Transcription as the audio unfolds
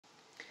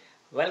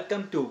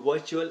Welcome to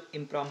Virtual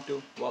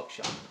Impromptu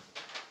Workshop.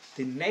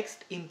 The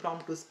next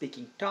impromptu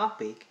speaking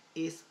topic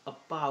is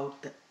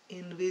about the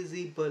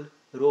invisible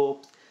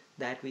ropes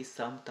that we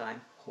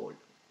sometimes hold.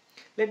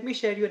 Let me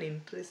share you an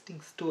interesting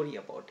story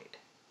about it.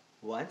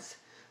 Once,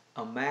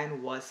 a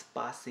man was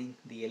passing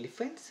the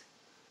elephants.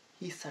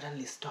 He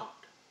suddenly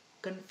stopped,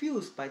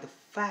 confused by the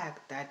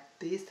fact that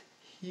these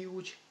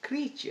huge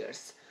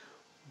creatures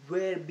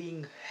were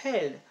being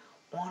held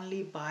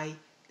only by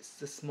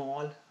a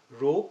small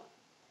rope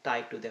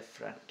tied to their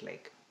front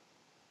leg.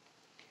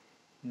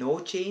 No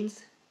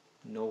chains,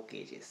 no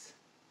cages.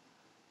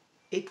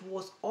 It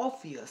was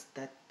obvious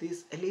that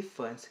these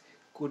elephants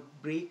could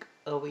break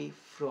away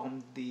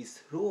from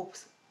these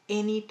ropes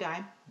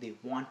anytime they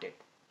wanted.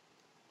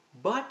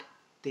 But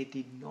they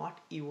did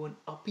not even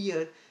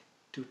appear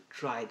to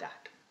try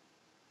that.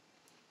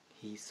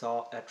 He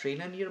saw a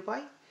trainer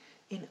nearby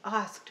and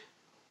asked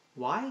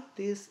why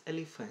these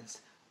elephants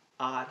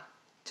are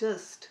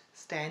just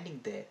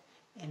standing there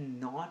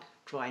and not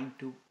trying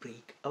to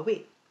break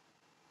away.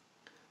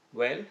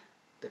 Well,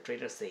 the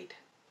trader said,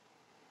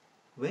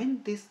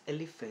 when these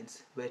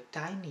elephants were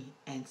tiny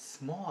and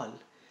small,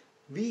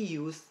 we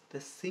used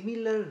the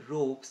similar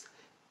ropes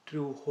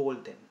to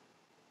hold them.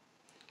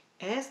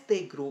 As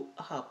they grow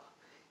up,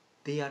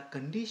 they are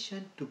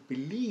conditioned to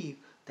believe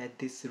that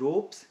these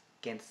ropes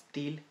can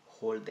still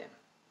hold them.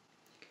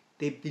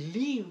 They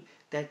believe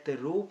that the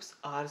ropes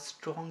are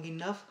strong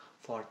enough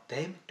for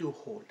them to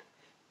hold,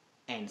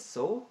 and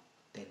so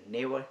they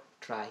never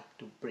try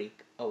to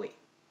break away.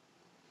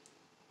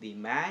 The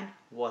man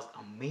was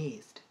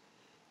amazed.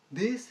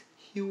 These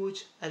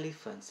huge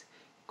elephants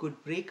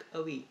could break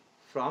away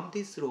from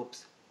these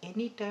ropes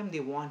anytime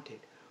they wanted,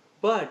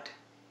 but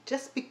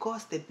just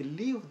because they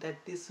believed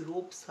that these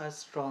ropes are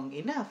strong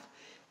enough,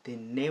 they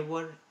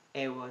never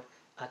ever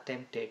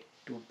attempted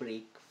to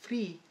break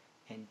free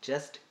and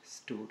just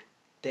stood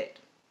there.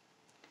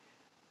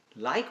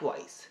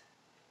 Likewise,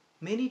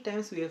 many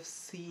times we have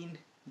seen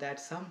that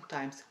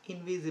sometimes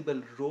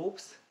invisible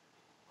ropes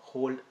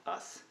hold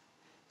us.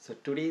 So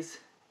today's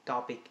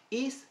topic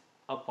is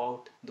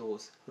about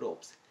those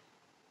ropes.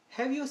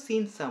 Have you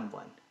seen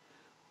someone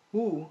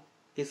who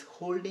is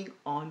holding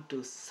on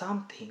to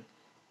something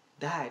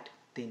that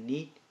they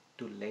need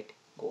to let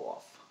go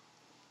of?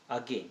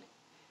 Again,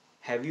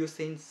 have you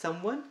seen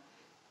someone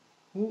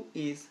who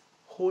is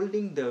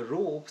holding the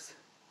ropes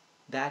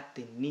that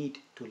they need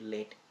to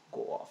let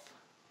go of?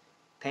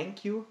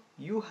 Thank you.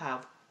 You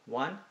have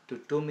 1 to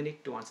 2 minutes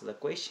to answer the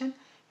question,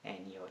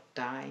 and your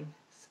time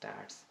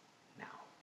starts